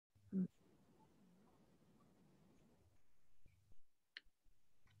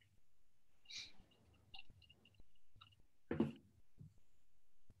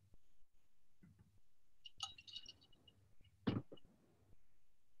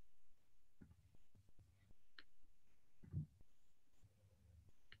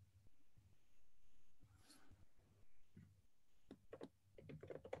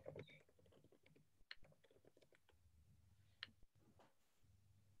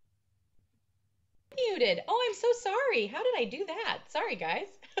muted. Oh, I'm so sorry. How did I do that? Sorry, guys.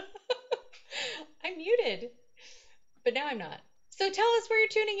 I'm muted, but now I'm not. So tell us where you're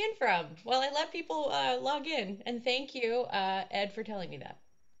tuning in from while I let people log in. And thank you, Ed, for telling me that.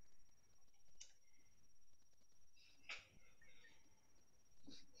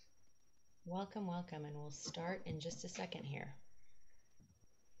 Welcome, welcome, and we'll start in just a second here.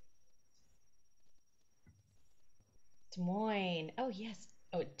 Des Moines. Oh, yes.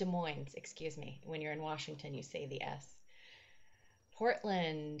 Oh, Des Moines, excuse me. When you're in Washington, you say the S.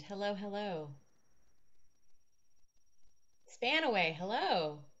 Portland. Hello, hello. Spanaway.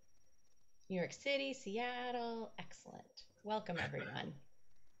 Hello. New York City, Seattle. Excellent. Welcome, everyone.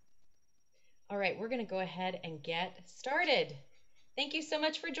 All right, we're going to go ahead and get started. Thank you so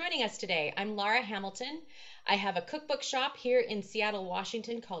much for joining us today. I'm Laura Hamilton. I have a cookbook shop here in Seattle,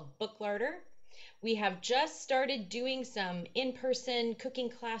 Washington called Booklarder. We have just started doing some in-person cooking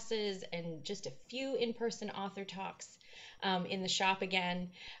classes and just a few in-person author talks in the shop again.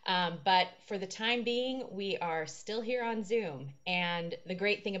 But for the time being, we are still here on Zoom. And the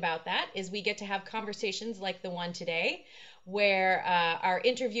great thing about that is we get to have conversations like the one today, where our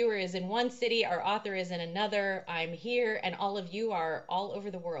interviewer is in one city, our author is in another, I'm here, and all of you are all over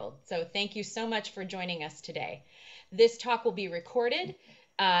the world. So thank you so much for joining us today. This talk will be recorded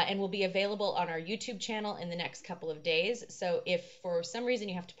and will be available on our YouTube channel in the next couple of days. So if for some reason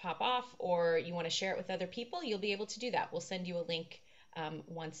you have to pop off or you want to share it with other people, you'll be able to do that. We'll send you a link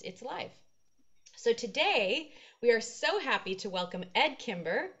once it's live. So today we are so happy to welcome Edd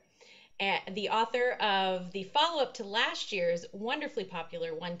Kimber, the author of the follow-up to last year's wonderfully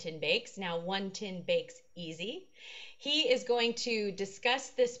popular One Tin Bakes, now One Tin Bakes Easy. He is going to discuss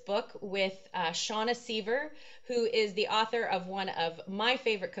this book with Shauna Sever, who is the author of one of my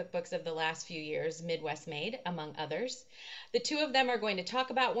favorite cookbooks of the last few years, Midwest Made, among others. The two of them are going to talk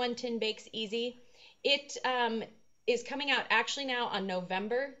about One Tin Bakes Easy. It is coming out actually now on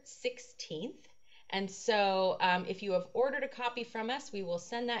November 16th. And so if you have ordered a copy from us, we will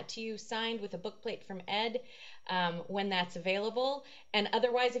send that to you signed with a book plate from Ed when that's available. And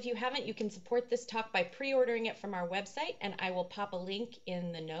otherwise, if you haven't, you can support this talk by pre-ordering it from our website, and I will pop a link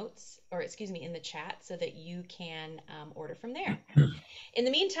in the notes, or excuse me, in the chat, so that you can order from there. In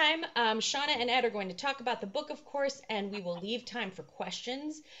the meantime, Shauna and Ed are going to talk about the book, of course, and we will leave time for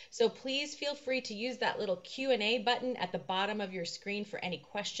questions. So please feel free to use that little Q&A button at the bottom of your screen for any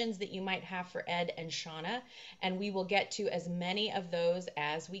questions that you might have for Ed and Shauna, and we will get to as many of those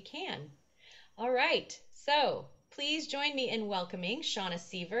as we can. All right, so please join me in welcoming Shauna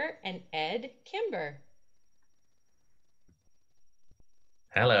Sever and Edd Kimber.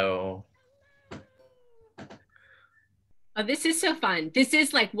 Hello. Oh, this is so fun. This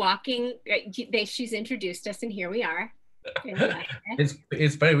is like walking. She's introduced us, and here we are.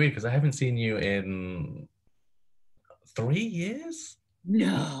 It's very weird because I haven't seen you in 3 years.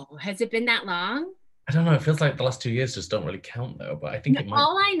 No, has it been that long? I don't know. It feels like the last 2 years just don't really count though. But I think it might.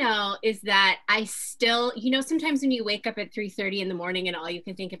 All I know is that I still, sometimes when you wake up at 3:30 in the morning and all you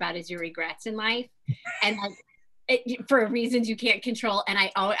can think about is your regrets in life, and like, for reasons you can't control. And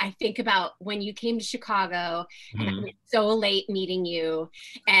I think about when you came to Chicago and I was so late meeting you,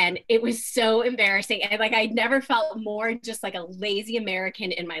 and it was so embarrassing. And like, I never felt more just like a lazy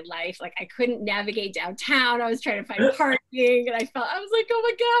American in my life. Like I couldn't navigate downtown. I was trying to find parking, and I was like, oh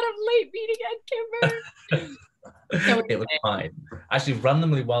my God, I'm late meeting Edd Kimber. So it was fine. Actually,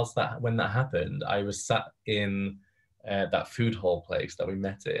 randomly, when that happened, I was sat in that food hall place that we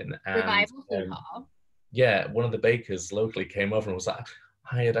met in. And, Revival Food Hall. Yeah, one of the bakers locally came over and was like,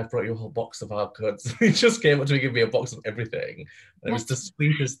 "Hi, Ed, I brought you a whole box of our goods." He just came up to me, give me a box of everything. And it was the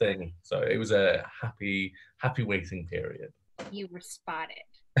sweetest thing. So it was a happy waiting period. You were spotted.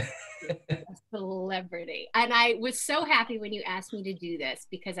 A celebrity. And I was so happy when you asked me to do this,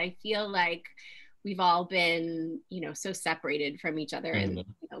 because I feel like we've all been, so separated from each other and,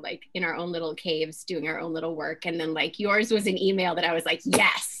 like in our own little caves doing our own little work. And then like yours was an email that I was like,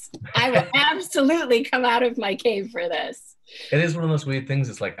 yes, I will absolutely come out of my cave for this. It is one of those weird things.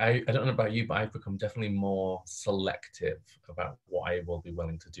 It's like, I don't know about you, but I've become definitely more selective about what I will be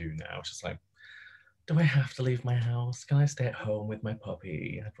willing to do now. It's just like, do I have to leave my house? Can I stay at home with my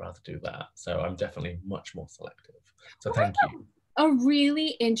puppy? I'd rather do that. So I'm definitely much more selective. So thank you. A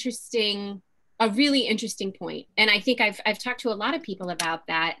really interesting point. And I think I've talked to a lot of people about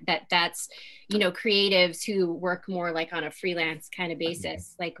that's, creatives who work more like on a freelance kind of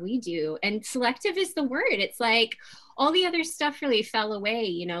basis like we do. And selective is the word. It's like all the other stuff really fell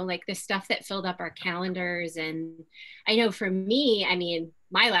away, like the stuff that filled up our calendars. And I know for me, I mean,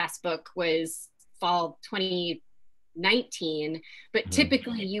 my last book was fall 20 19, but Mhm.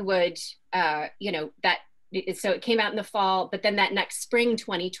 typically you would, you know, so it came out in the fall, but then that next spring,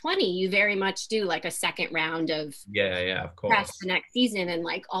 2020, you very much do like a second round of Yeah, of press course. the next season, and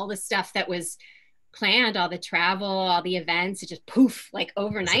like all the stuff that was planned, all the travel, all the events, it just poof, like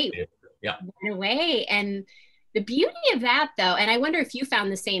overnight Disappeared. Yeah. went away. And the beauty of that, though, and I wonder if you found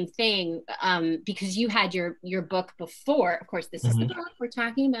the same thing, because you had your book before. Of course, this is the Mhm. book we're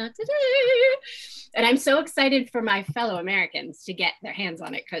talking about today, and I'm so excited for my fellow Americans to get their hands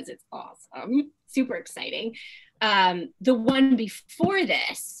on it because it's awesome, super exciting. The one before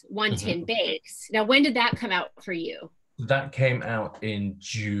this, One Tin Mhm. Bakes. Now, when did that come out for you? That came out in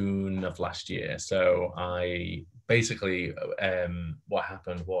June of last year. So I basically, what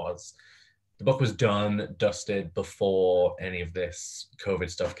happened was the book was done, dusted before any of this COVID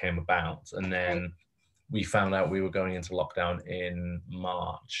stuff came about. And Right. then we found out we were going into lockdown in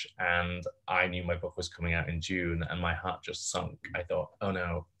March, and I knew my book was coming out in June, and my heart just sunk. I thought, oh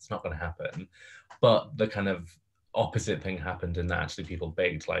no, it's not going to happen. But the kind of opposite thing happened, and actually people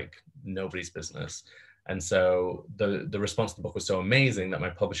baked like nobody's business. And so the response to the book was so amazing that my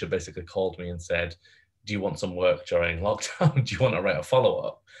publisher basically called me and said, do you want some work during lockdown? Do you want to write a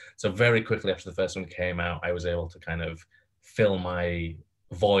follow-up? So very quickly after the first one came out, I was able to kind of fill my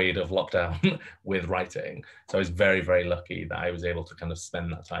void of lockdown with writing. So I was very, very lucky that I was able to kind of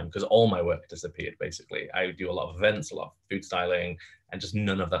spend that time, because all my work disappeared basically. I do a lot of events, a lot of food styling, and just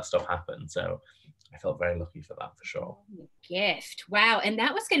none of that stuff happened. So I felt very lucky for that, for sure. Gift. Wow. And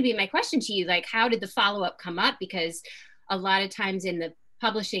that was going to be my question to you. Like, how did the follow up come up? Because a lot of times in the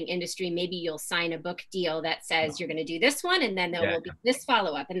publishing industry, maybe you'll sign a book deal that says you're going to do this one, and then there Yeah. will be this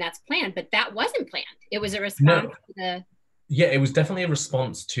follow up, and that's planned. But that wasn't planned. It was a response No, to the. yeah, it was definitely a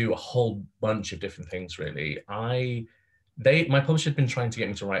response to a whole bunch of different things, really. My publisher had been trying to get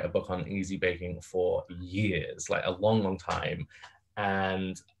me to write a book on easy baking for years, like a long, long time.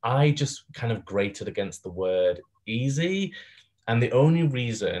 And I just kind of grated against the word easy. And the only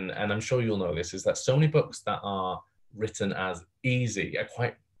reason, and I'm sure you'll know this, is that so many books that are written as easy are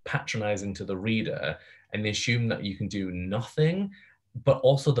quite patronizing to the reader, and they assume that you can do nothing, but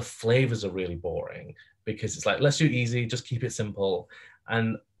also the flavors are really boring, because it's like, let's do easy, just keep it simple.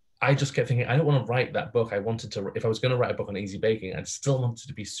 And I just kept thinking, I don't want to write that book. I wanted to, if I was going to write a book on easy baking, I'd still want it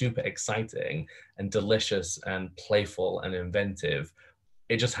to be super exciting and delicious and playful and inventive.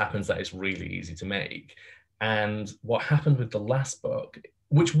 It just happens that it's really easy to make. And what happened with the last book,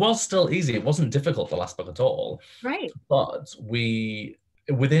 which was still easy, it wasn't difficult, the last book at all, Right. but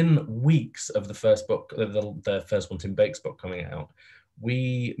within weeks of the first book, the first One Tin Bakes book coming out,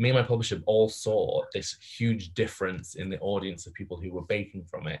 me and my publisher all saw this huge difference in the audience of people who were baking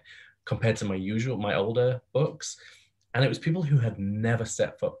from it compared to my older books. And it was people who had never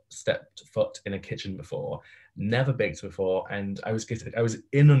stepped foot in a kitchen before, never baked before, and I was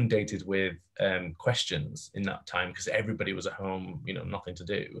inundated with questions in that time, because everybody was at home, nothing to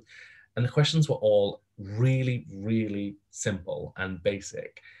do. And the questions were all really, really simple and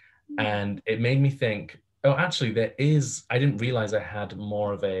basic. And it made me think, oh, actually, I didn't realize I had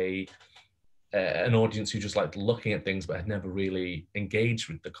more of an audience who just liked looking at things, but had never really engaged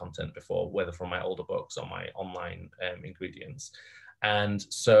with the content before, whether from my older books or my online ingredients. And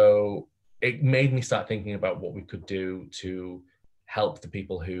so it made me start thinking about what we could do to help the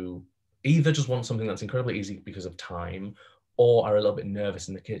people who either just want something that's incredibly easy because of time, or are a little bit nervous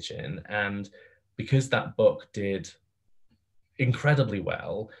in the kitchen. And because that book did incredibly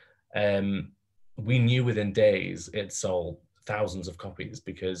well, we knew within days it sold thousands of copies,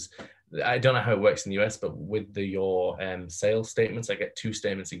 because I don't know how it works in the US, but with your sales statements, I get 2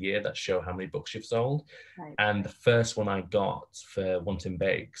 statements a year that show how many books you've sold. Right. And the first one I got for One Tin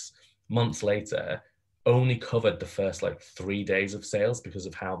Bakes, months later, only covered the first 3 days of sales because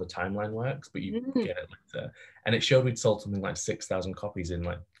of how the timeline works, but you get it later. And it showed we'd sold something like 6,000 copies in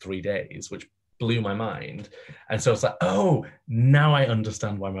 3 days, which blew my mind. And so it's like, oh, now I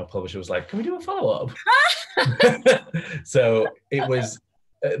understand why my publisher was like, can we do a follow-up? So it was,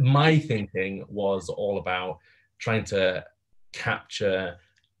 my thinking was all about trying to capture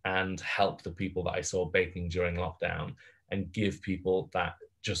and help the people that I saw baking during lockdown, and give people that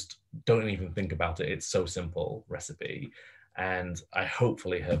just don't even think about it, it's so simple recipe. And I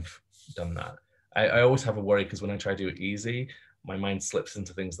hopefully have done that. I always have a worry, because when I try to do it easy, my mind slips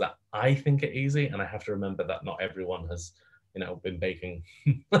into things that I think are easy, and I have to remember that not everyone has been baking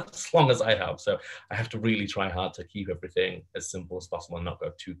as long as I have. So I have to really try hard to keep everything as simple as possible and not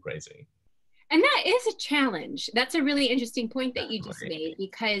go too crazy. And that is a challenge. That's a really interesting point that you just made,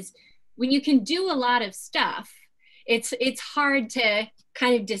 because when you can do a lot of stuff, it's hard to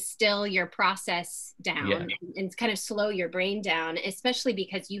kind of distill your process Yeah. down and kind of slow your brain down, especially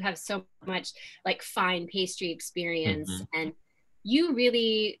because you have so much like fine pastry experience, and you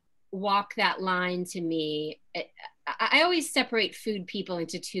really walk that line to me. I always separate food people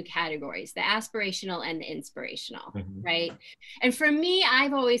into two categories, the aspirational and the inspirational, right? And for me,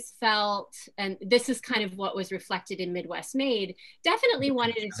 I've always felt, and this is kind of what was reflected in Midwest Made, definitely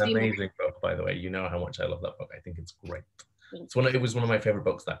wanted it to be an amazing book, by the way. You know how much I love that book. I think it's great. It was one of my favorite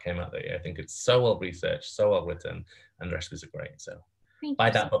books that came out that year. I think it's so well researched, so well written, and the recipes are great. So buy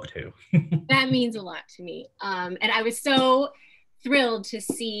that book too. That means a lot to me. And I was so thrilled to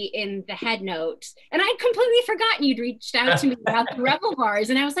see in the head note, and I'd completely forgotten you'd reached out to me about the Rebel bars,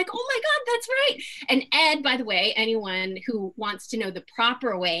 and I was like, oh my God, that's right. And Ed, by the way, anyone who wants to know the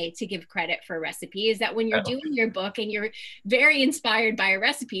proper way to give credit for a recipe is that when you're doing your book and you're very inspired by a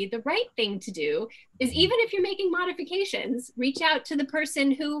recipe, the right thing to do is, even if you're making modifications, reach out to the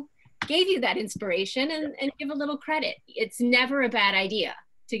person who gave you that inspiration and give a little credit. It's never a bad idea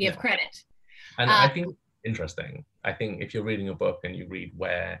to give credit. And I think interesting. I think if you're reading a book and you read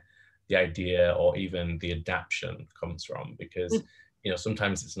where the idea or even the adaptation comes from, because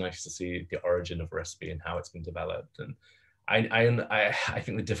sometimes it's nice to see the origin of a recipe and how it's been developed. And I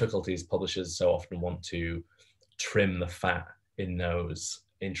think the difficulty is publishers so often want to trim the fat in those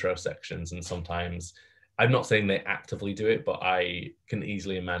intro sections, and sometimes, I'm not saying they actively do it, but I can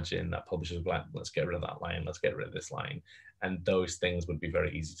easily imagine that publishers are like, let's get rid of that line, let's get rid of this line. And those things would be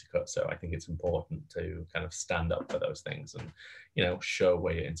very easy to cut. So I think it's important to kind of stand up for those things and, show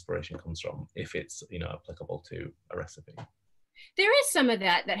where your inspiration comes from, if it's, applicable to a recipe. There is some of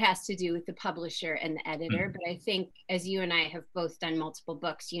that has to do with the publisher and the editor, but I think, as you and I have both done multiple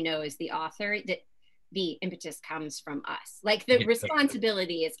books, as the author, that the impetus comes from us. Like the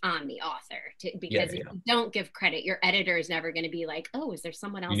responsibility is on the author because if you don't give credit, your editor is never going to be like, oh, is there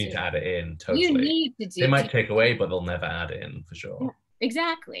someone else? You need to add it in. Totally. You need to do. They might take away, but they'll never add it in for sure. Yeah,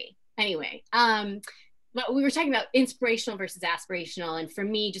 exactly. Anyway, but we were talking about inspirational versus aspirational. And for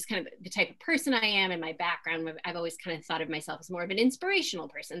me, just kind of the type of person I am and my background, I've always kind of thought of myself as more of an inspirational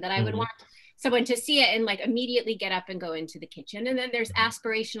person, that I would want someone to see it and like immediately get up and go into the kitchen. And then there's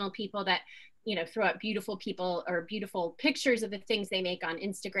aspirational people that, throw up beautiful people or beautiful pictures of the things they make on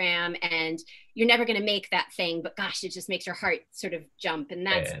Instagram, and you're never going to make that thing, but gosh, it just makes your heart sort of jump. And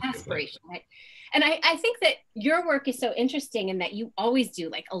that's aspiration, right? And I think that your work is so interesting in that you always do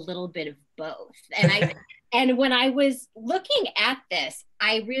like a little bit of both. And and when I was looking at this,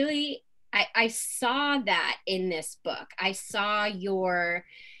 I saw that in this book. I saw your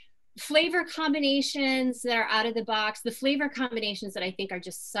flavor combinations that are out of the box, the flavor combinations that I think are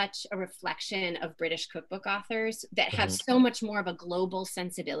just such a reflection of British cookbook authors that have so much more of a global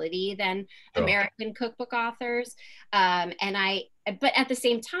sensibility than American cookbook authors. But at the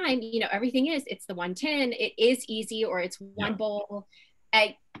same time, everything it's the one tin, it is easy, or it's one bowl.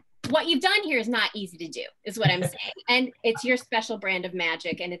 What you've done here is not easy to do, is what I'm saying. And it's your special brand of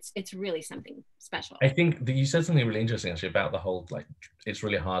magic, and it's really something special. I think that you said something really interesting actually about the whole, like, it's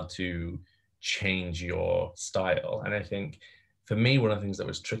really hard to change your style. And I think for me, one of the things that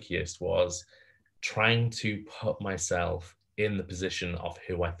was trickiest was trying to put myself in the position of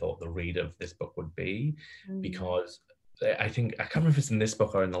who I thought the reader of this book would be, because I think, I can't remember if it's in this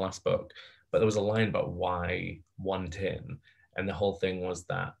book or in the last book, but there was a line about why one tin. And the whole thing was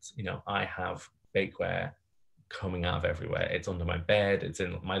that, I have bakeware coming out of everywhere. It's under my bed. It's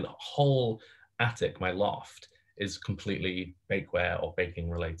in my whole attic. My loft is completely bakeware or baking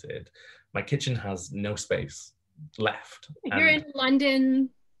related. My kitchen has no space left. You're in London.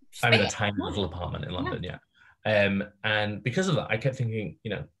 I'm in a tiny little apartment in London, and because of that, I kept thinking,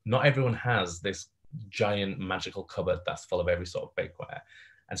 not everyone has this giant magical cupboard that's full of every sort of bakeware.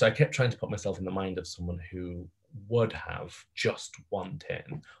 And so I kept trying to put myself in the mind of someone who would have just one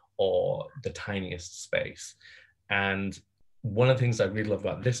tin or the tiniest space. And one of the things I really love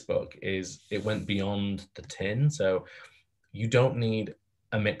about this book is it went beyond the tin. So you don't need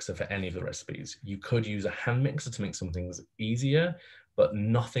a mixer for any of the recipes. You could use a hand mixer to make some things easier, but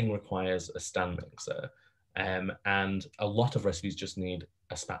nothing requires a stand mixer. And a lot of recipes just need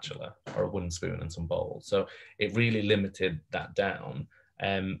a spatula or a wooden spoon and some bowls. So it really limited that down.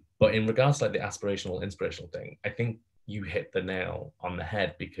 But in regards to like the aspirational, inspirational thing, I think you hit the nail on the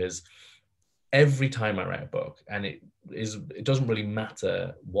head, because every time I write a book, and it doesn't really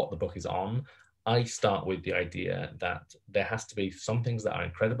matter what the book is on, I start with the idea that there has to be some things that are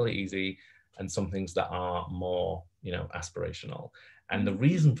incredibly easy and some things that are more, aspirational. And the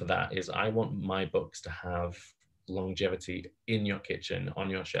reason for that is I want my books to have longevity in your kitchen, on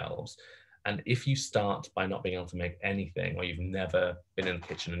your shelves. And if you start by not being able to make anything, or you've never been in the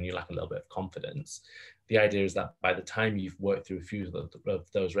kitchen and you lack a little bit of confidence, the idea is that by the time you've worked through a few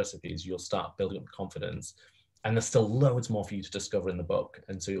of those recipes, you'll start building up confidence. And there's still loads more for you to discover in the book.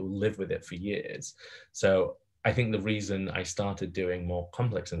 And so you'll live with it for years. So I think the reason I started doing more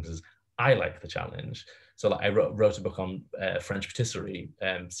complex things is I like the challenge. So like I wrote a book on French patisserie,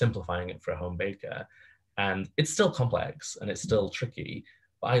 simplifying it for a home baker. And it's still complex and it's still tricky,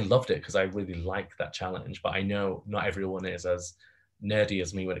 but I loved it because I really like that challenge. But I know not everyone is as nerdy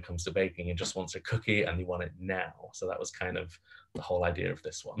as me when it comes to baking and just wants a cookie and they want it now. So that was kind of the whole idea of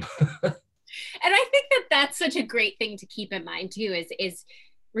this one. And I think that that's such a great thing to keep in mind too, is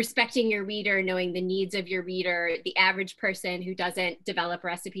respecting your reader, knowing the needs of your reader, the average person who doesn't develop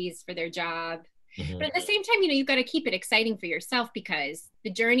recipes for their job. Mm-hmm. But at the same time, you've got to keep it exciting for yourself, because the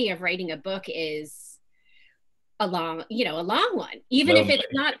journey of writing a book is a long one, even if it's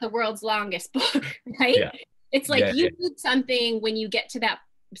not the world's longest book, right? Yeah. It's like you need something when you get to that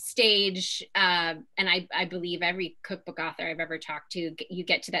stage, and I believe every cookbook author I've ever talked to, you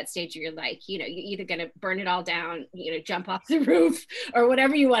get to that stage where you're like, you're either going to burn it all down, jump off the roof, or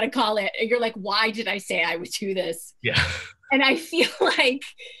whatever you want to call it. And you're like, why did I say I would do this? Yeah. And I feel like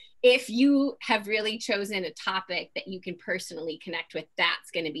if you have really chosen a topic that you can personally connect with, that's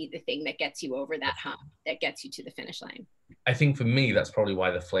going to be the thing that gets you over that hump, that gets you to the finish line. I think for me, that's probably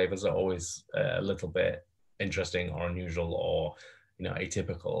why the flavors are always a little bit interesting or unusual or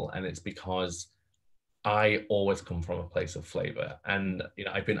atypical, and it's because I always come from a place of flavor. And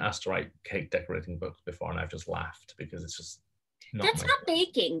I've been asked to write cake decorating books before, and I've just laughed because it's just that's not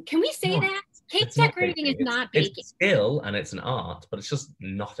baking. Can we say that? Cake decorating is not baking. It's skill and it's an art, but it's just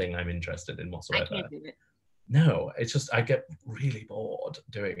nothing I'm interested in whatsoever. I can't do it. No, it's just I get really bored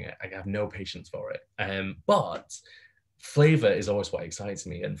doing it. I have no patience for it. But flavor is always what excites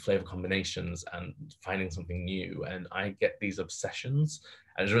me, and flavor combinations and finding something new. And I get these obsessions.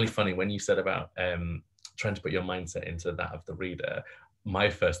 And it's really funny when you said about trying to put your mindset into that of the reader.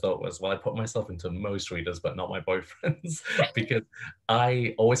 My first thought was, well, I put myself into most readers, but not my boyfriend's, because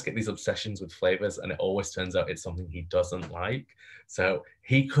I always get these obsessions with flavors, and it always turns out it's something he doesn't like. So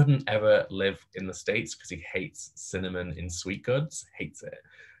he couldn't ever live in the States because he hates cinnamon in sweet goods, hates it.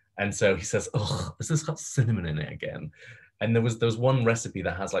 And so he says, oh, has this got cinnamon in it again? And there was one recipe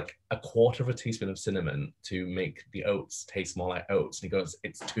that has like 1/4 teaspoon of cinnamon to make the oats taste more like oats. And he goes,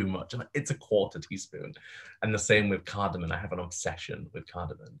 it's too much. I'm like, it's 1/4 teaspoon. And the same with cardamom. I have an obsession with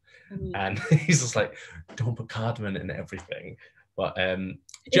cardamom. Mm-hmm. And he's just like, don't put cardamom in everything. But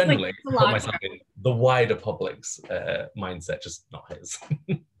generally, like put myself in the wider public's mindset, just not his.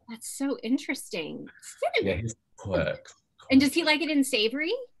 That's so interesting. Cinnamon. Yeah, his quirks. And does he like it in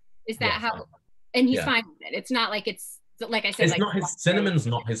savory? Is that how? And he's fine with it. It's not like it's, like I said, it's like not his cinnamon's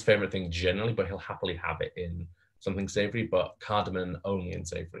not his favorite thing generally, but he'll happily have it in something savory. But cardamom only in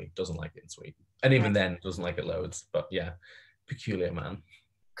savory, doesn't like it in sweet, and even then doesn't like it loads. But yeah, peculiar man.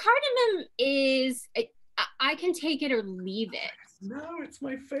 Cardamom is, I can take it or leave it. No, it's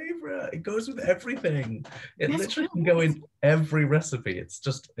my favorite. It goes with everything. It literally can go in every recipe.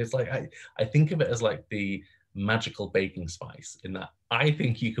 It's like I think of it as like the magical baking spice, in that I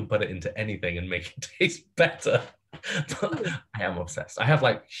think you can put it into anything and make it taste better. But I am obsessed. I have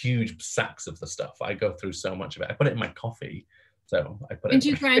like huge sacks of the stuff. I go through so much of it. I put it in my coffee, so I put it. And do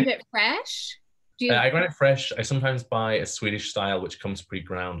you grind it fresh? I grind it fresh. I sometimes buy a Swedish style, which comes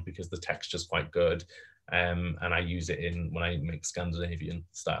pre-ground because the texture's quite good, and I use it when I make Scandinavian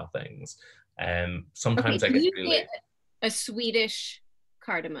style things. Sometimes I get really a Swedish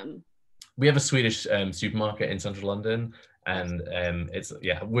cardamom. We have a Swedish supermarket in central London, and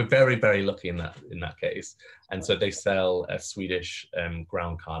we're very, very lucky in that case. And so they sell a Swedish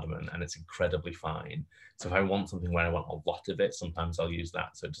ground cardamom, and it's incredibly fine. So if I want something where I want a lot of it, sometimes I'll use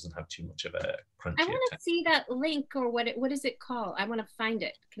that, so it doesn't have too much of a crunchy. I want to see that link, or what is it called? I want to find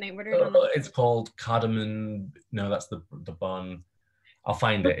it. Can I order it on It's called cardamom. No, that's the bun. I'll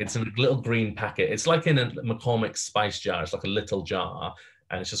find it. It's in a little green packet. It's like in a McCormick's spice jar. It's like a little jar,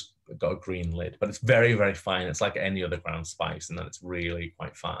 and it's just got a green lid, but it's very, very fine. It's like any other ground spice, and then it's really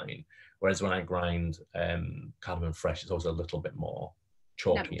quite fine. Whereas when I grind cardamom fresh, it's always a little bit more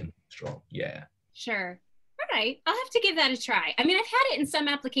chalky and strong. Yeah. Sure. All right. I'll have to give that a try. I mean, I've had it in some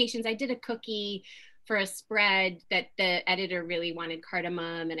applications. I did a cookie for a spread that the editor really wanted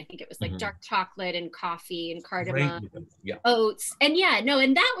cardamom, and I think it was like dark chocolate and coffee and cardamom, oats, and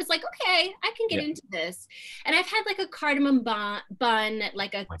and that was like, okay, I can get into this. And I've had like a cardamom bun at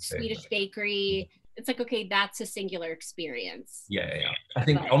like a Swedish bakery. It's like, okay, that's a singular experience. Yeah. I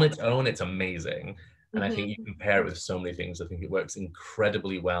think on its own, it's amazing, and I think you compare it with so many things. I think it works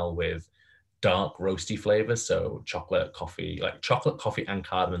incredibly well with dark roasty flavors. So chocolate, coffee, like chocolate, coffee, and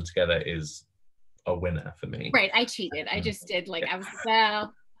cardamom together is a winner for me. Right. I cheated. I just did like, I was like,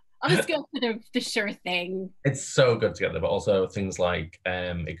 well, I'll just go for the sure thing. It's so good together, but also things like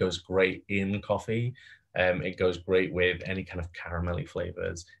it goes great in coffee. It goes great with any kind of caramelly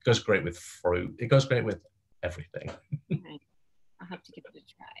flavors. It goes great with fruit. It goes great with everything. Okay. I'll have to give it a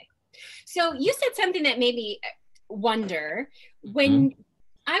try. So you said something that made me wonder when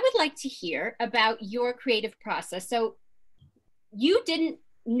I would like to hear about your creative process. So you didn't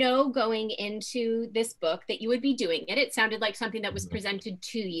know going into this book that you would be doing it. It sounded like something that was presented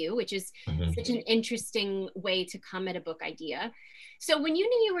to you, which is such an interesting way to come at a book idea. So when you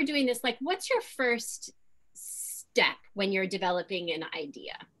knew you were doing this, like, what's your first step when you're developing an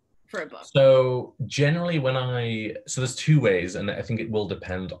idea for a book? So generally so there's two ways, and I think it will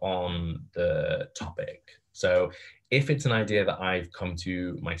depend on the topic. So if it's an idea that I've come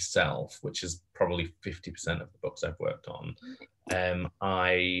to myself, which is probably 50% of the books I've worked on,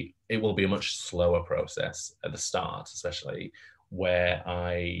 it will be a much slower process at the start, especially where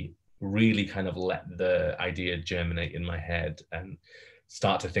I really kind of let the idea germinate in my head and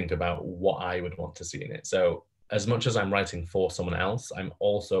start to think about what I would want to see in it. So as much as I'm writing for someone else, I'm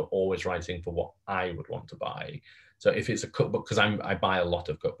also always writing for what I would want to buy. So if it's a cookbook, because I buy a lot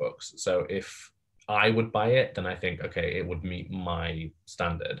of cookbooks. So if I would buy it, then I think, okay, it would meet my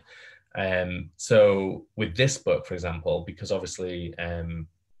standard. So with this book, for example, because obviously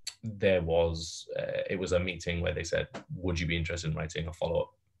it was a meeting where they said, would you be interested in writing a follow-up,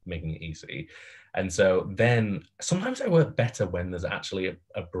 making it easy? And so then sometimes I work better when there's actually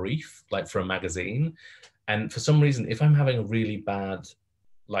a brief, like for a magazine. And for some reason, if I'm having a really bad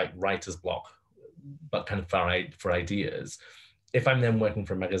like writer's block, but kind of for ideas, if I'm then working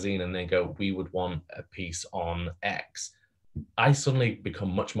for a magazine and they go, we would want a piece on X, I suddenly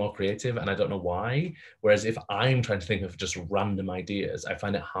become much more creative, and I don't know why. Whereas if I'm trying to think of just random ideas, I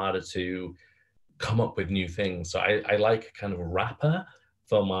find it harder to come up with new things. So I like kind of a wrapper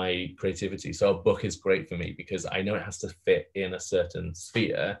for my creativity. So a book is great for me because I know it has to fit in a certain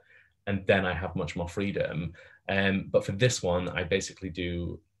sphere, and then I have much more freedom. But for this one, I basically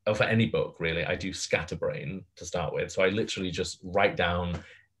do, or for any book really, I do scatterbrain to start with. So I literally just write down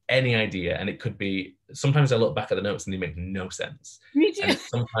any idea, and it could be, sometimes I look back at the notes and they make no sense. Me too. And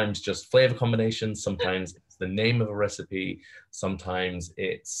sometimes just flavor combinations, sometimes it's the name of a recipe, sometimes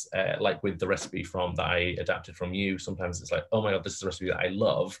it's like with the recipe that I adapted from you, sometimes it's like, oh my God, this is a recipe that I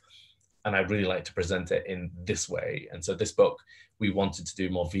love, and I'd really like to present it in this way. And so this book, we wanted to do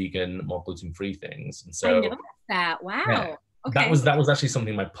more vegan, more gluten-free things. And so I noticed that. Wow. Yeah, okay. that was actually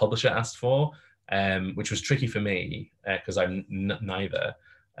something my publisher asked for, which was tricky for me because I'm neither.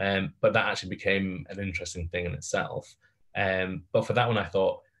 But that actually became an interesting thing in itself. But for that one, I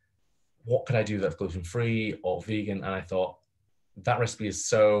thought, what could I do that's gluten-free or vegan? And I thought, that recipe it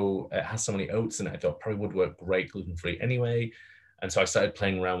has so many oats in it, I thought probably would work great gluten-free anyway. And so I started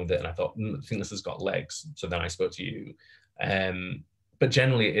playing around with it, and I thought, I think this has got legs. So then I spoke to you. But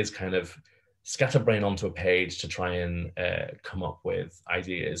generally it is kind of scatterbrain onto a page to try and come up with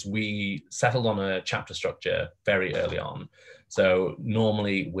ideas. We settled on a chapter structure very early on. So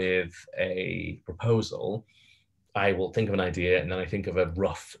normally with a proposal, I will think of an idea and then I think of a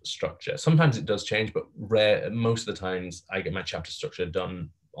rough structure. Sometimes it does change, but most of the times I get my chapter structure done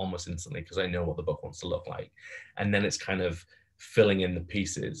almost instantly because I know what the book wants to look like. And then it's kind of filling in the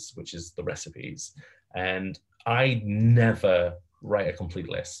pieces, which is the recipes. And I never write a complete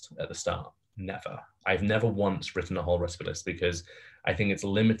list at the start. Never. I've never once written a whole recipe list because I think it's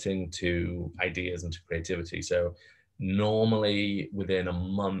limiting to ideas and to creativity. So normally within a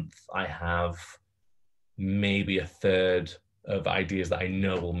month, I have maybe a third of ideas that I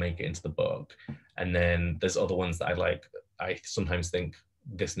know will make it into the book. And then there's other ones that I sometimes think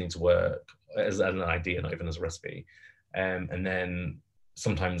this needs to work as an idea, not even as a recipe. And then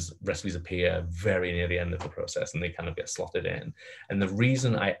sometimes recipes appear very near the end of the process and they kind of get slotted in. And the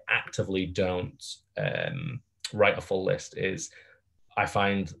reason I actively don't write a full list is I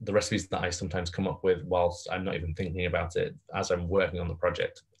find the recipes that I sometimes come up with whilst I'm not even thinking about it as I'm working on the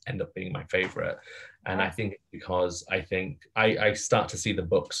project end up being my favorite. And I think because I start to see the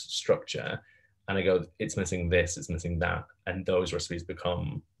book's structure and I go, it's missing this, it's missing that. And those recipes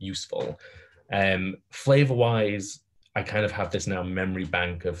become useful. Flavor wise, I kind of have this now memory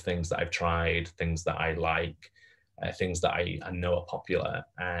bank of things that I've tried, things that I like, things that I know are popular,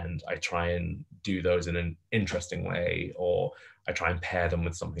 and I try and do those in an interesting way, or I try and pair them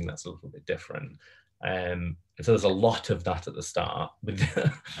with something that's a little bit different. And so there's a lot of that at the start.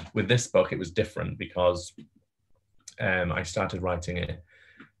 With this book, it was different because I started writing it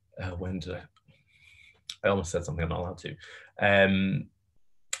when did I almost said something I'm not allowed to.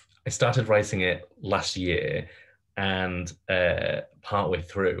 I started writing it last year, and partway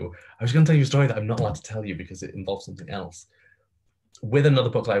through, I was going to tell you a story that I'm not allowed to tell you because it involves something else. With another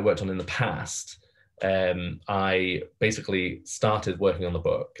book that I worked on in the past, I basically started working on the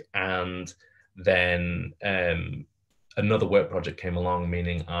book, and then another work project came along,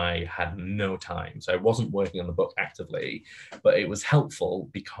 meaning I had no time. So I wasn't working on the book actively, but it was helpful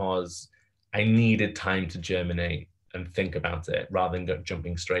because I needed time to germinate and think about it rather than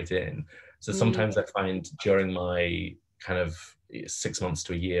jumping straight in. So sometimes I find during my kind of 6 months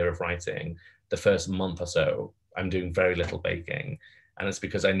to a year of writing, the first month or so, I'm doing very little baking. And it's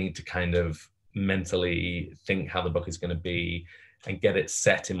because I need to kind of mentally think how the book is going to be and get it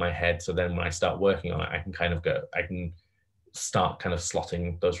set in my head. So then when I start working on it, I can start kind of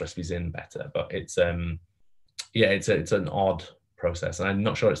slotting those recipes in better. But it's it's an odd process, and I'm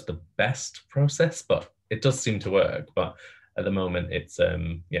not sure it's the best process, but it does seem to work. But at the moment, it's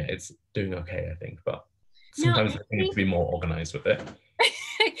it's doing okay, I think. But sometimes I need to be more organized with it.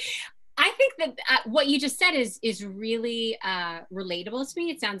 I think that what you just said is really relatable to me.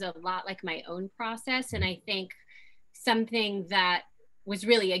 It sounds a lot like my own process, and I think something that was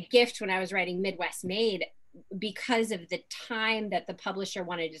really a gift when I was writing Midwest Made, because of the time that the publisher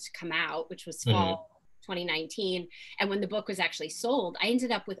wanted it to come out, which was fall 2019, and when the book was actually sold, I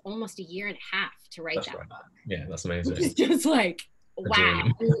ended up with almost a year and a half to write that book. Yeah, that's amazing. It's just like, wow.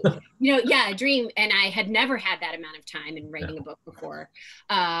 A dream. And I had never had that amount of time in writing a book before.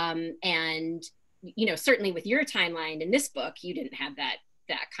 And certainly with your timeline in this book, you didn't have that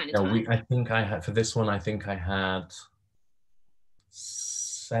kind of time. I think I had, for this one, I think I had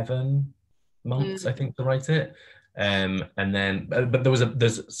 7 months, I think, to write it. And then, but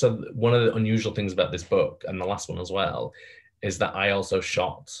so one of the unusual things about this book, and the last one as well, is that I also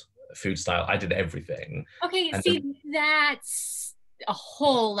shot food style. I did everything. Okay, that's a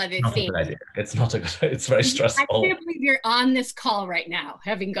whole other thing. It's not a good idea. It's very stressful. I can't believe you're on this call right now,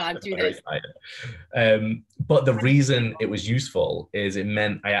 having gone through this. But the reason it was useful is it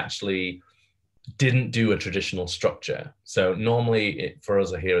meant I actually didn't do a traditional structure. So normally, for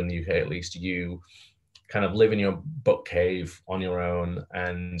us here in the UK at least, you kind of live in your book cave on your own,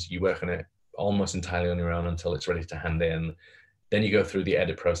 and you work on it almost entirely on your own until it's ready to hand in. Then you go through the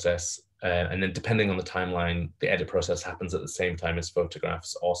edit process, and then depending on the timeline, the edit process happens at the same time as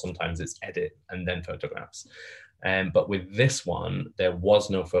photographs, or sometimes it's edit and then photographs. But with this one, there was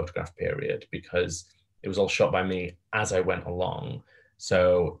no photograph period because it was all shot by me as I went along.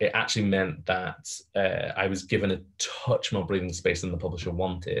 So it actually meant that I was given a touch more breathing space than the publisher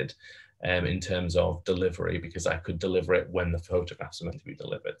wanted in terms of delivery, because I could deliver it when the photographs are meant to be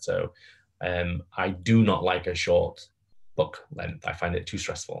delivered. So I do not like a short book length. I find it too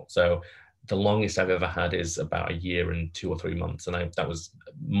stressful. So the longest I've ever had is about a year and 2 or 3 months, and that was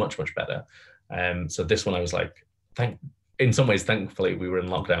much, much better. So this one I was like, in some ways, thankfully, we were in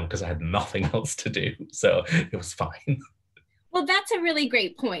lockdown because I had nothing else to do. So it was fine. Well, that's a really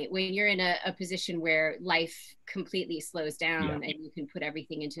great point. When you're in a position where life completely slows down and you can put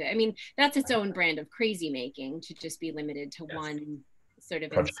everything into it. I mean, that's its own brand of crazy making, to just be limited to one sort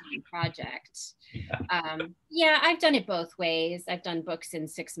of project. I've done it both ways. I've done books in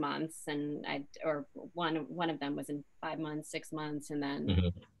 6 months, and one of them was in 5 months, 6 months, and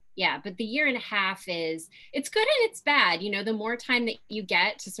then but the year and a half it's good and it's bad. The more time that you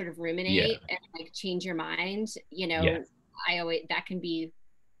get to sort of ruminate and like change your mind, that can be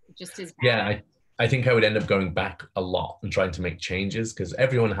just as bad. I think I would end up going back a lot and trying to make changes, because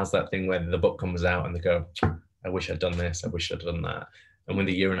everyone has that thing where the book comes out and they go, I wish I'd done this, I wish I'd done that. And with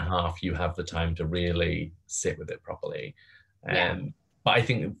a year and a half, you have the time to really sit with it properly. But I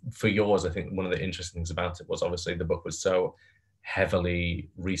think for yours, I think one of the interesting things about it was obviously the book was so heavily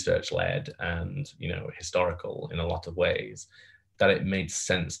research-led and, historical in a lot of ways, that it made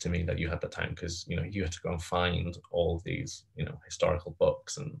sense to me that you had the time, because, you had to go and find all these, historical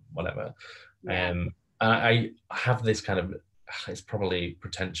books and whatever. I have this kind of, it's probably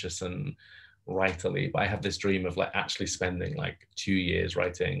pretentious and writerly, but I have this dream of like actually spending like 2 years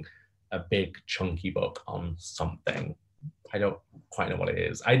writing a big chunky book on something. I don't quite know what it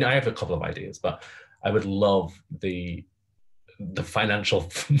is. I have a couple of ideas, but I would love the financial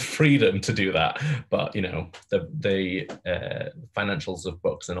freedom to do that. But the financials of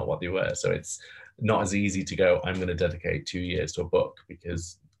books are not what they were, so it's not as easy to go, I'm going to dedicate 2 years to a book,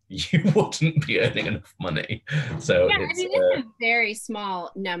 because you wouldn't be earning enough money. So it's a very small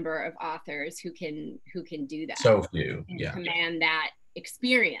number of authors who can do that. So few, command that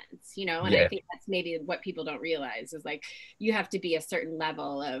experience, you know, and Yeah. I think that's maybe what people don't realize is like you have to be a certain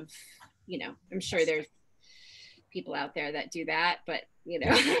level of, you know, I'm sure there's people out there that do that, but you know,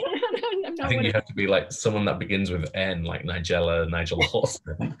 Yeah. I'm I not think one you of have to be like someone that begins with N, like Nigella, Nigel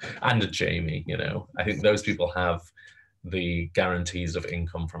Lawson, and a Jamie, you know. I think those people have the guarantees of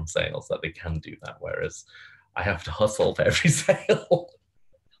income from sales that they can do that, whereas I have to hustle for every sale.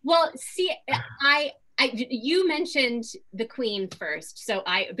 Well, see, you mentioned the Queen first, so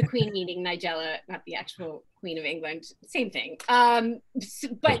the Queen meaning Nigella, not the actual Queen of England, same thing.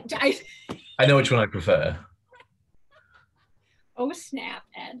 But I know which one I prefer. Oh snap,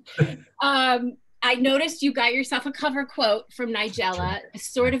 Ed. I noticed you got yourself a cover quote from Nigella, a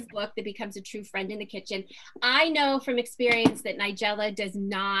sort of book that becomes a true friend in the kitchen. I know from experience that Nigella does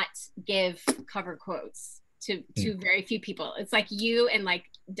not give cover quotes to very few people. It's like you and like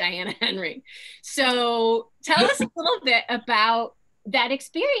Diana Henry. So tell us a little bit about that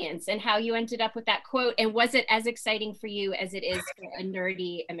experience and how you ended up with that quote. And was it as exciting for you as it is for a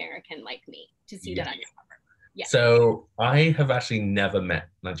nerdy American like me to see that on your cover? Yeah. So I have actually never met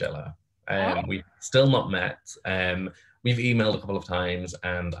Nigella. We've still not met. We've emailed a couple of times,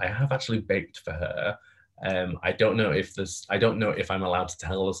 and I have actually baked for her. I don't know if I'm allowed to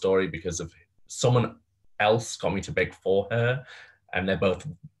tell the story because of someone else got me to bake for her, and they're both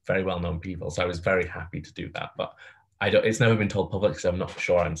very well-known people. So I was very happy to do that, but it's never been told publicly, so I'm not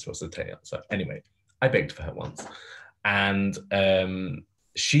sure I'm supposed to tell. So anyway, I baked for her once, and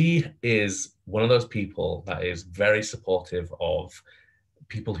she is one of those people that is very supportive of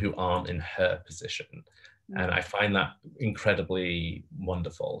people who aren't in her position. And I find that incredibly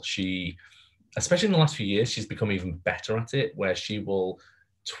wonderful. She, especially in the last few years, she's become even better at it, where she will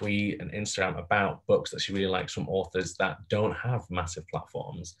tweet and Instagram about books that she really likes from authors that don't have massive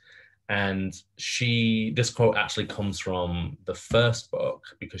platforms. And this quote actually comes from the first book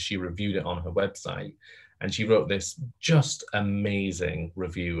because she reviewed it on her website. And she wrote this just amazing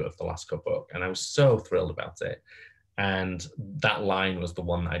review of the Lascaux book. And I was so thrilled about it. And that line was the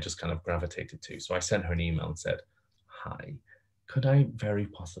one that I just kind of gravitated to. So I sent her an email and said, hi, could I very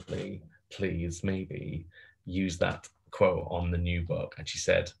possibly, please, maybe use that quote on the new book? And she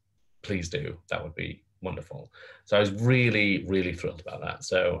said, please do. That would be wonderful. So I was really, really thrilled about that.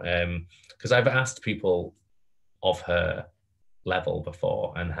 So, because I've asked people of her level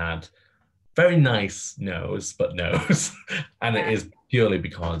before and had very nice no's, but no's. And it is purely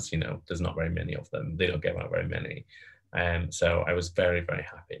because, you know, there's not very many of them. They don't give out very many. So I was very, very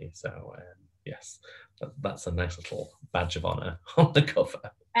happy. So yes, that's a nice little badge of honor on the cover.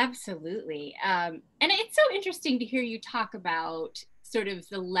 Absolutely. And it's so interesting to hear you talk about sort of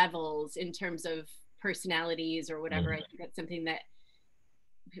the levels in terms of personalities or whatever. I think that's something that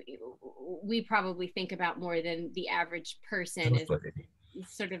we probably think about more than the average person is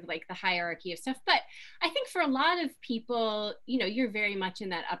sort of like the hierarchy of stuff. But I think for a lot of people, you know, you're very much in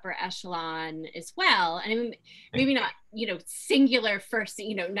that upper echelon as well. And I mean, maybe not, you know, singular first,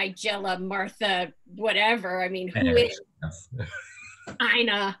 you know, Nigella, Martha, whatever. I mean, who is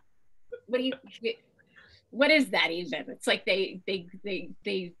Ina? What is that even? It's like they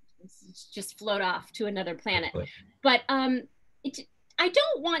just float off to another planet. But I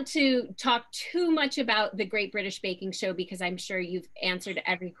don't want to talk too much about the Great British Baking Show because I'm sure you've answered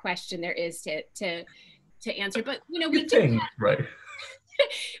every question there is to answer. But you know, we do have to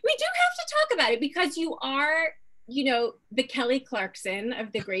talk about it because you are, you know, the Kelly Clarkson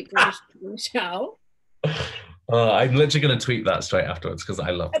of the Great British Baking Show. I'm literally going to tweet that straight afterwards because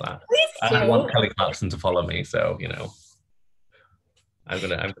I love that. I want Kelly Clarkson to follow me, so you know, I'm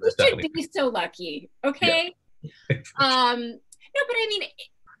gonna. You should be so lucky, okay? Yeah. No, but I mean,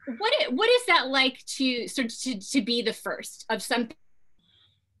 what is that like to to be the first of something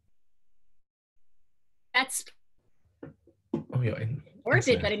that's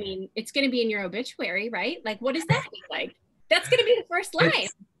orbit? But I mean, it's going to be in your obituary, right? Like, what does that feel like? That's going to be the first line.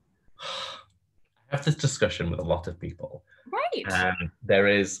 I have this discussion with a lot of people, right? And there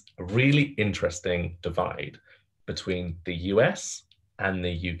is a really interesting divide between the US and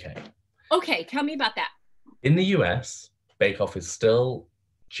the UK. Okay, tell me about that. In the US, Bake Off is still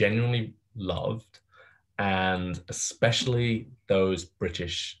genuinely loved, and especially those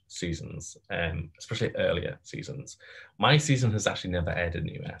British seasons, especially earlier seasons. My season has actually never aired in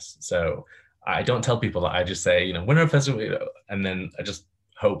the US, so I don't tell people that. I just say, you know, winner of festival, and then I just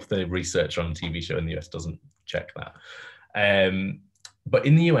hope the research on TV show in the US doesn't check that. But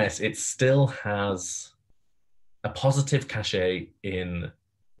in the US, it still has a positive cachet in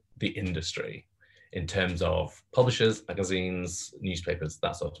the industry in terms of publishers, magazines, newspapers,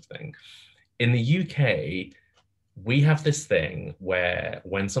 that sort of thing. In the UK, we have this thing where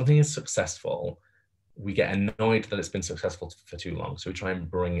when something is successful, we get annoyed that it's been successful for too long. So we try and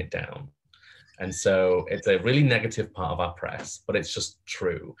bring it down. And so it's a really negative part of our press, but it's just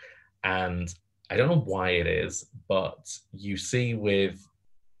true. And I don't know why it is, but you see with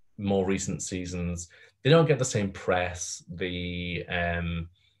more recent seasons, they don't get the same press. The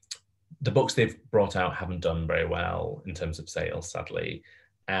books they've brought out haven't done very well in terms of sales, sadly.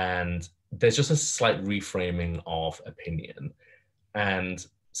 And there's just a slight reframing of opinion. And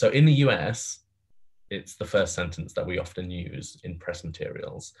so in the US, it's the first sentence that we often use in press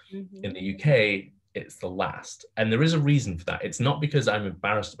materials. Mm-hmm. In the UK, it's the last. And there is a reason for that. It's not because I'm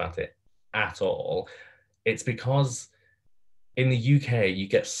embarrassed about it at all. It's because in the UK, you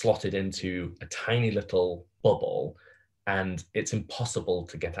get slotted into a tiny little bubble and it's impossible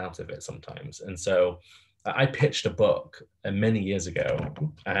to get out of it sometimes. And so I pitched a book many years ago,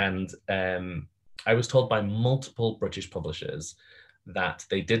 and I was told by multiple British publishers that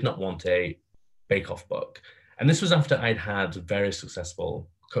they did not want a bake-off book. And this was after I'd had very successful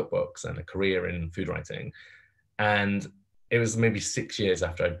cookbooks and a career in food writing. And it was maybe 6 years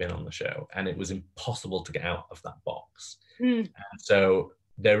after I'd been on the show, and it was impossible to get out of that box. And so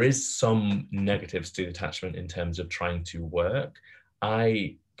there is some negatives to attachment in terms of trying to work.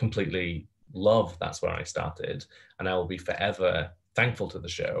 I completely love that's where I started, and I will be forever thankful to the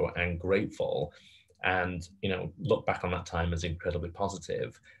show and grateful, and look back on that time as incredibly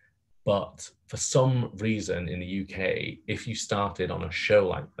positive. But for some reason in the UK, if you started on a show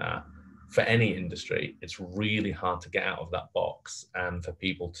like that, for any industry, it's really hard to get out of that box and for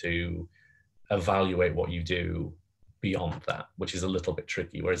people to evaluate what you do beyond that, which is a little bit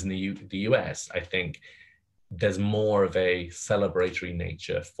tricky. Whereas in the US, I think there's more of a celebratory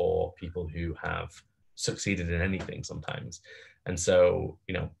nature for people who have succeeded in anything sometimes. And so,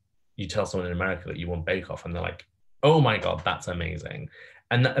 you tell someone in America that you won Bake Off and they're like, oh my God, that's amazing.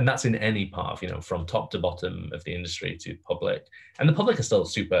 And that's in any part of, from top to bottom of the industry to public. And the public are still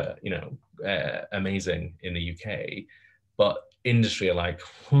super, amazing in the UK, but industry are like,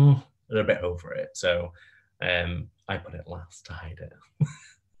 they're a bit over it. So I put it last to hide it.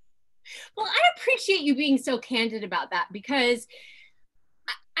 Well, I appreciate you being so candid about that, because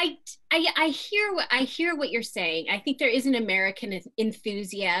I hear what you're saying. I think there is an American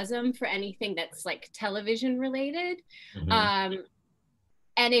enthusiasm for anything that's like television related. Mm-hmm.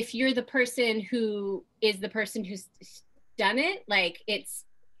 And if you're the person who's done it, like, it's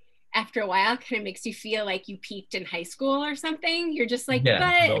after a while kind of makes you feel like you peaked in high school or something. You're just like, yeah,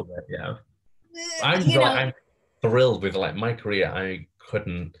 but a little bit, yeah. I'm thrilled with my career.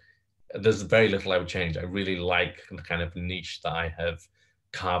 There's very little I would change. I really like the kind of niche that I have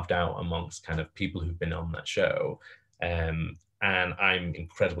carved out amongst kind of people who've been on that show. And I'm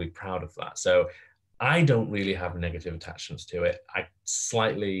incredibly proud of that. So I don't really have negative attachments to it. I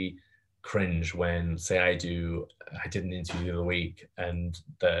slightly cringe when, say, I did an interview the other week, and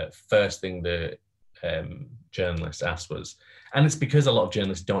the first thing the journalist asked was, and it's because a lot of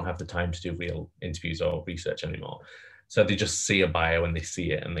journalists don't have the time to do real interviews or research anymore. So they just see a bio and they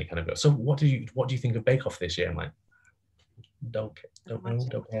see it and they kind of go, so what do you think of Bake Off this year? I'm like, don't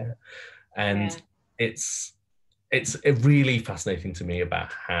care. And it's really fascinating to me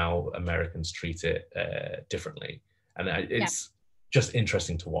about how Americans treat it differently. And it's just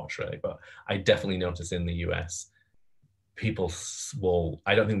interesting to watch, really. But I definitely notice in the US, I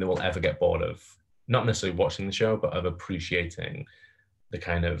don't think they will ever get bored of not necessarily watching the show, but of appreciating the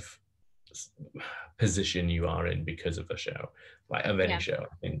kind of position you are in because of the show, like of any show.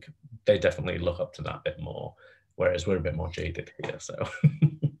 I think they definitely look up to that a bit more, whereas we're a bit more jaded here. So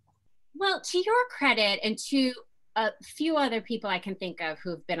well, to your credit, and to a few other people I can think of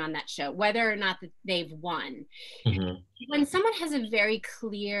who've been on that show, whether or not that they've won, when someone has a very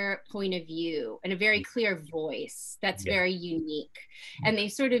clear point of view and a very clear voice that's very unique, and they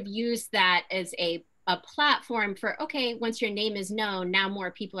sort of use that as a platform for, okay, once your name is known, now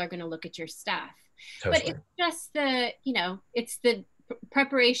more people are going to look at your stuff. Totally. But it's just it's the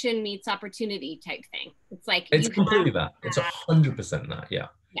preparation meets opportunity type thing. It's like, it's completely that. It's 100% that. Yeah.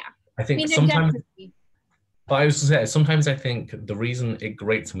 I think sometimes, but I was to say, sometimes I think the reason it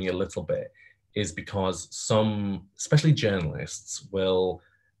grates me a little bit is because some, especially journalists, will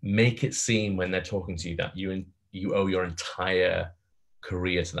make it seem when they're talking to you that you owe your entire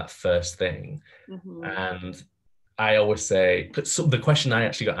career to that first thing. And I always say, so the question I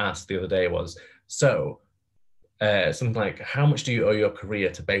actually got asked the other day was, something like, how much do you owe your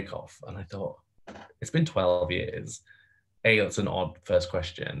career to Bake Off? And I thought, it's been 12 years. That's an odd first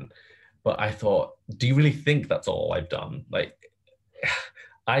question. But I thought, do you really think that's all I've done? Like,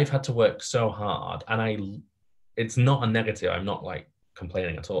 I've had to work so hard, and it's not a negative. I'm not like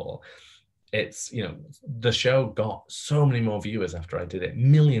complaining at all. It's, you know, the show got so many more viewers after I did it,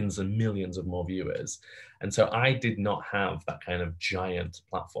 millions and millions of more viewers. And so I did not have that kind of giant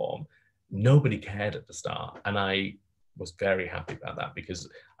platform. Nobody cared at the start. And I was very happy about that because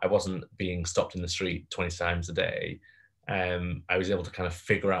I wasn't being stopped in the street 20 times a day. I was able to kind of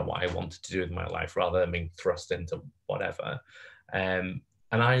figure out what I wanted to do with my life rather than being thrust into whatever. And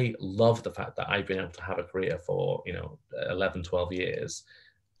I love the fact that I've been able to have a career for, you know, 11, 12 years.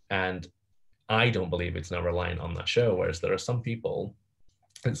 And I don't believe it's now reliant on that show, whereas there are some people,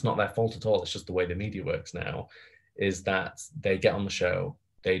 it's not their fault at all, it's just the way the media works now, is that they get on the show,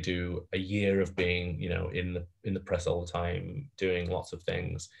 they do a year of being, you know, in the press all the time, doing lots of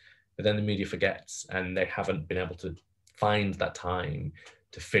things, but then the media forgets and they haven't been able to find that time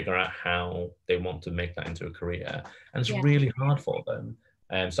to figure out how they want to make that into a career. And it's really hard for them.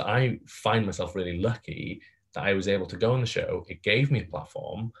 So I find myself really lucky that I was able to go on the show. It gave me a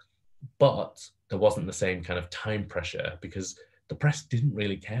platform, but there wasn't the same kind of time pressure because the press didn't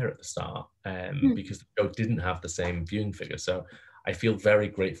really care at the start because the show didn't have the same viewing figure. So I feel very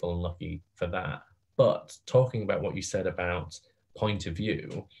grateful and lucky for that. But talking about what you said about point of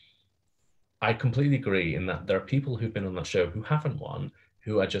view, I completely agree in that there are people who've been on that show who haven't won,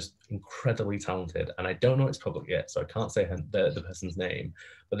 who are just incredibly talented. And I don't know it's public yet, so I can't say the person's name,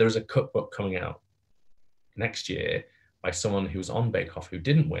 but there is a cookbook coming out next year by someone who was on Bake Off who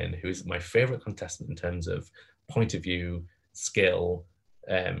didn't win, who is my favorite contestant in terms of point of view, skill,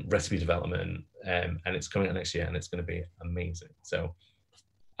 recipe development, and it's coming out next year and it's going to be amazing. So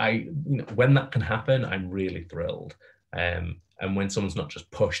when that can happen, I'm really thrilled. And when someone's not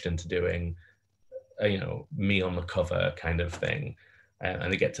just pushed into doing, me on the cover kind of thing,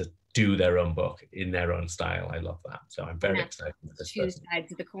 and they get to do their own book in their own style. I love that. So I'm very excited for this. Two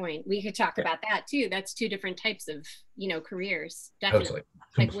sides of the coin. We could talk about that too. That's two different types of, careers. Definitely.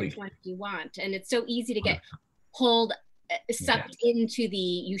 Like which one do you want? And it's so easy to get pulled, sucked into the,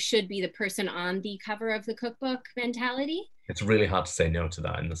 you should be the person on the cover of the cookbook mentality. It's really hard to say no to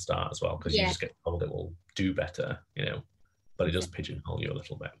that in the start as well, because you just get told it will do better, but it does pigeonhole you a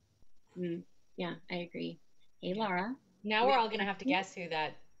little bit. Yeah, I agree. Hey, Laura. Now we're all going to have to guess who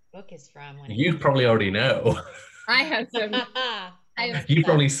that book is from. You probably already know. I have some. You've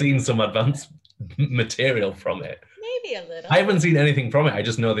probably seen some advanced material from it. Maybe a little. I haven't seen anything from it. I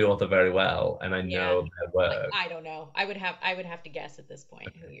just know the author very well, and I know their work. I don't know. I would have to guess at this point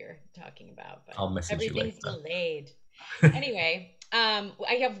who you're talking about. But I'll message you later. Everything's delayed. Anyway,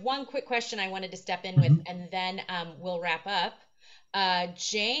 I have one quick question I wanted to step in with, and then we'll wrap up.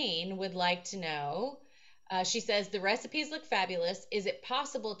 Jane would like to know. She says, the recipes look fabulous. Is it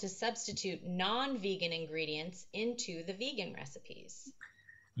possible to substitute non-vegan ingredients into the vegan recipes?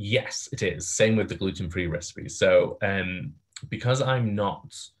 Yes, it is. Same with the gluten-free recipes. So because I'm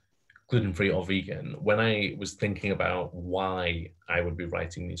not gluten-free or vegan, when I was thinking about why I would be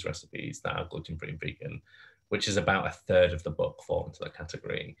writing these recipes that are gluten-free and vegan, which is about a third of the book fall into that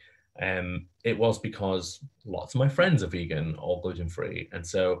category, it was because lots of my friends are vegan or gluten-free. And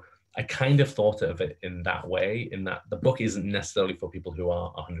so I kind of thought of it in that way, in that the book isn't necessarily for people who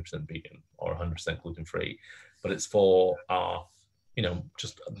are 100% vegan or 100% gluten-free, but it's for our,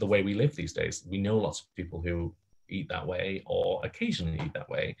 just the way we live these days. We know lots of people who eat that way or occasionally eat that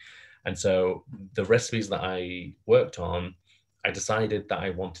way. And so the recipes that I worked on, I decided that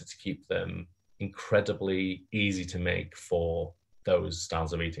I wanted to keep them incredibly easy to make for those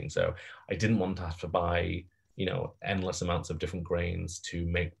styles of eating. So I didn't want to have to buy endless amounts of different grains to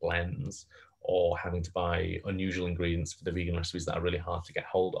make blends, or having to buy unusual ingredients for the vegan recipes that are really hard to get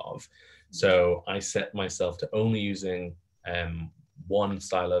hold of. So I set myself to only using one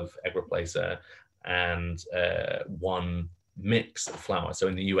style of egg replacer and one mix of flour. So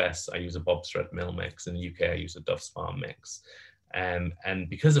in the US, I use a Bob's Red Mill mix. In the UK, I use a Duff's Farm mix. And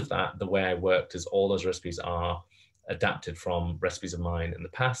because of that, the way I worked is all those recipes are adapted from recipes of mine in the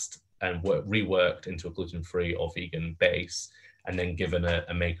past and reworked into a gluten-free or vegan base, and then given a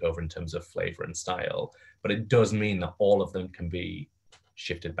makeover in terms of flavor and style. But it does mean that all of them can be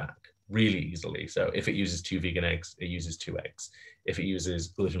shifted back really easily. So if it uses 2 vegan eggs, it uses 2 eggs. If it uses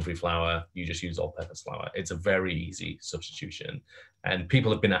gluten-free flour, you just use all-purpose flour. It's a very easy substitution. And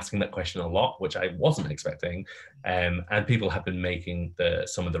people have been asking that question a lot, which I wasn't expecting. And people have been making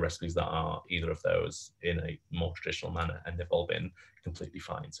some of the recipes that are either of those in a more traditional manner, and they've all been completely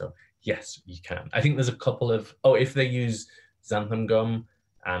fine. So yes, you can. I think there's a couple of, if they use xanthan gum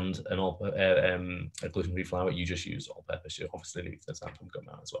and a gluten-free flour, you just use all-purpose. You obviously leave the xanthan gum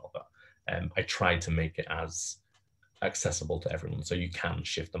out as well. But I tried to make it as accessible to everyone, so you can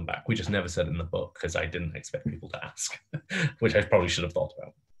shift them back. We just never said it in the book because I didn't expect people to ask, which I probably should have thought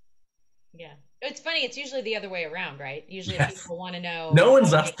about. Yeah. It's funny, it's usually the other way around, right? Usually if Yes. people want to know No how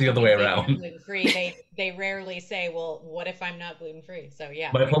one's to asked make the other something way vegan or around. gluten-free, they rarely say, well, what if I'm not gluten-free? So yeah.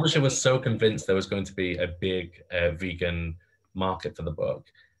 My publisher was so convinced there was going to be a big vegan market for the book,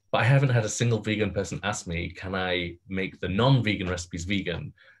 but I haven't had a single vegan person ask me, can I make the non-vegan recipes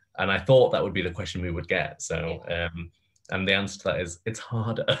vegan? And I thought that would be the question we would get. So, and the answer to that is it's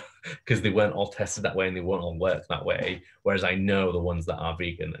harder because they weren't all tested that way and they won't all work that way. Whereas I know the ones that are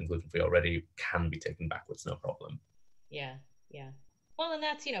vegan and gluten-free already can be taken backwards, no problem. Yeah, yeah. Well, and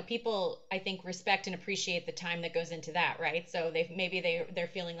that's, people, I think, respect and appreciate the time that goes into that, right? So they're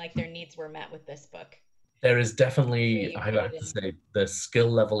feeling like their needs were met with this book. There is definitely, I have to say, the skill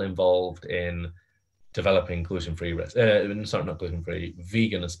level involved in developing gluten-free, sorry, not gluten-free,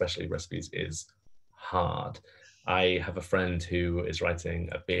 vegan especially recipes is hard. I have a friend who is writing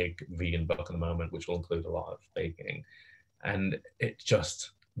a big vegan book at the moment, which will include a lot of baking. And it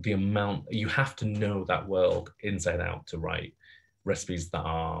just, the amount, you have to know that world inside out to write recipes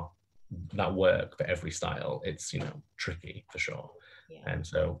that work for every style. It's, tricky for sure. Yeah. And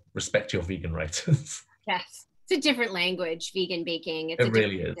so respect your vegan writers. Yes. It's a different language, vegan baking. It's it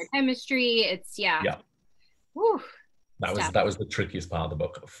really is. Chemistry. It's, yeah. Whew. That was the trickiest part of the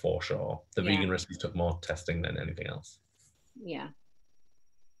book for sure. The vegan recipes took more testing than anything else. Yeah.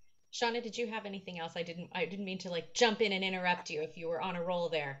 Shauna, did you have anything else? I didn't mean to jump in and interrupt you if you were on a roll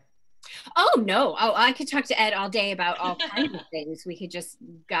there. Oh no. Oh, I could talk to Ed all day about all kinds of things. We could just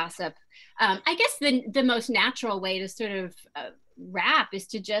gossip. I guess the most natural way to sort of wrap is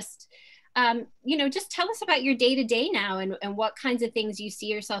to just just tell us about your day-to-day now and what kinds of things you see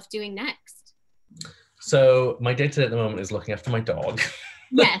yourself doing next. So my day-to-day at the moment is looking after my dog.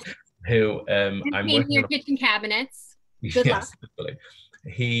 Yes. Who I'm working your kitchen cabinets. Good luck.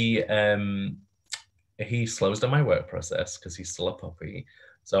 He slows down my work process because he's still a puppy.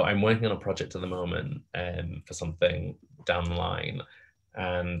 So I'm working on a project at the moment for something down the line,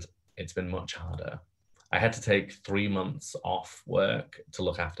 and it's been much harder. I had to take 3 months off work to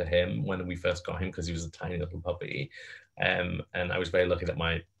look after him when we first got him because he was a tiny little puppy. And I was very lucky that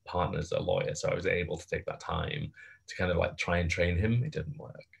my partner's a lawyer, so I was able to take that time to kind of try and train him. It didn't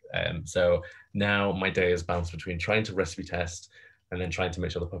work. So now my day is bounced between trying to recipe test and then trying to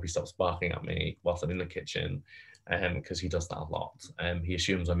make sure the puppy stops barking at me whilst I'm in the kitchen, because he does that a lot. He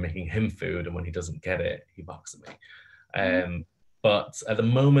assumes I'm making him food, and when he doesn't get it, he barks at me. But at the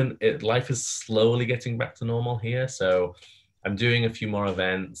moment, life is slowly getting back to normal here. So I'm doing a few more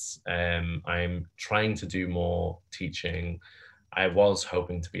events. I'm trying to do more teaching. I was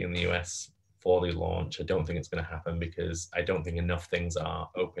hoping to be in the US for the launch. I don't think it's going to happen because I don't think enough things are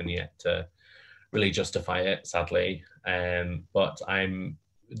open yet to really justify it, sadly. But I'm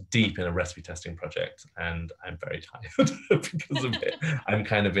deep in a recipe testing project and I'm very tired because of it. I'm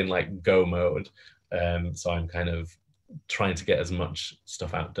kind of in go mode. So I'm kind of trying to get as much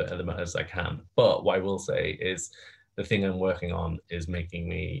stuff out as I can. But what I will say is the thing I'm working on is making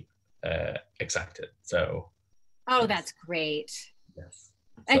me excited. So. Oh, that's great. Yes.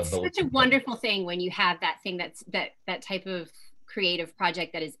 It's such a wonderful thing when you have that thing that type of creative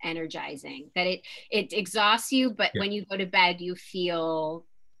project that is energizing, that it exhausts you, but when you go to bed, you feel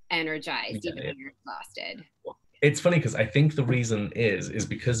energized, even when you're exhausted. It's funny because I think the reason is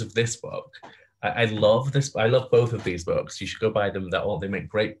because of this book. I love this. I love both of these books. You should go buy them. They make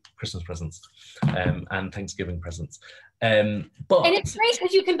great Christmas presents and Thanksgiving presents. But and it's great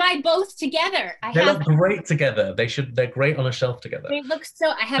because you can buy both together. They look great together. They're great on a shelf together. They look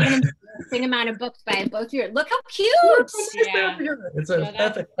so. I have an amazing amount of books by both of you. Look how cute! Yeah. It's a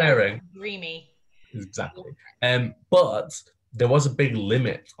perfect pairing. Dreamy. Exactly. But there was a big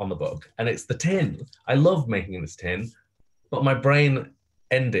limit on the book, and it's the tin. I love making this tin, but my brain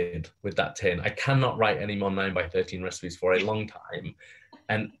ended with that tin. I cannot write any more 9x13 recipes for a long time,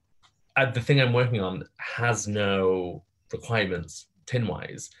 and the thing I'm working on has no requirements tin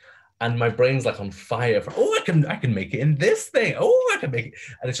wise, and my brain's on fire for I can make it in this thing. I can make it,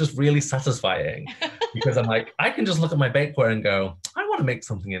 and it's just really satisfying because I'm I can just look at my bakeware and go, I want to make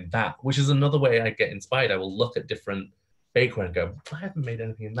something in that, which is another way I get inspired. I will look at different bakeware and go, I haven't made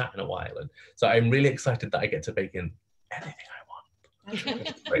anything in that in a while, and so I'm really excited that I get to bake in anything I want.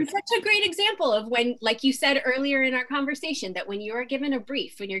 It's such a great example of when, like you said earlier in our conversation, that when you're given a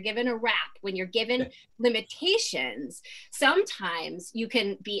brief, when you're given a wrap, when you're given limitations, sometimes you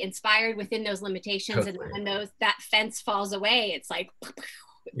can be inspired within those limitations. Totally. And when that fence falls away, it's such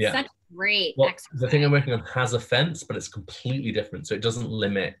great exercise. The thing I'm working on has a fence, but it's completely different. So it doesn't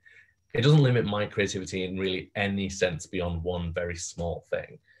limit it doesn't limit my creativity in really any sense beyond one very small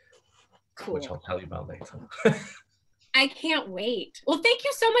thing, Cool. which I'll tell you about later. I can't wait. Well, thank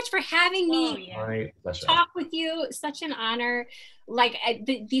you so much for having me. My pleasure. Talk with you. Such an honor. Like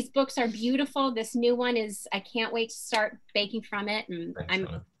these books are beautiful. This new one is, I can't wait to start baking from it. And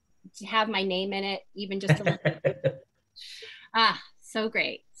Thanks, to have my name in it, even just a little bit. So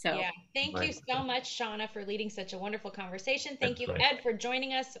great. So yeah, thank you so much, Shauna, for leading such a wonderful conversation. Thank you, Ed, for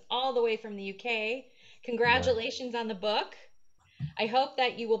joining us all the way from the UK. Congratulations on the book. I hope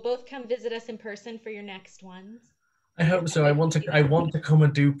that you will both come visit us in person for your next ones. I hope so. I want to come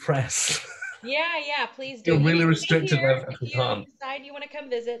and do press. Yeah, please do. You're really restricted here. if If you can't. decide you want to come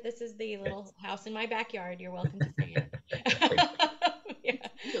visit, this is the little house in my backyard. You're welcome to stay in. Yeah.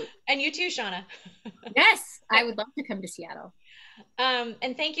 And you too, Shauna. Yes, I would love to come to Seattle.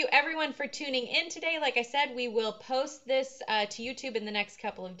 And thank you everyone for tuning in today. Like I said, we will post this to YouTube in the next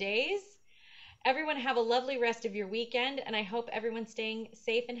couple of days. Everyone have a lovely rest of your weekend, and I hope everyone's staying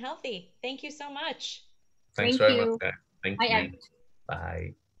safe and healthy. Thank you so much. Thanks very much, guys. Thank you.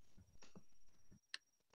 Bye.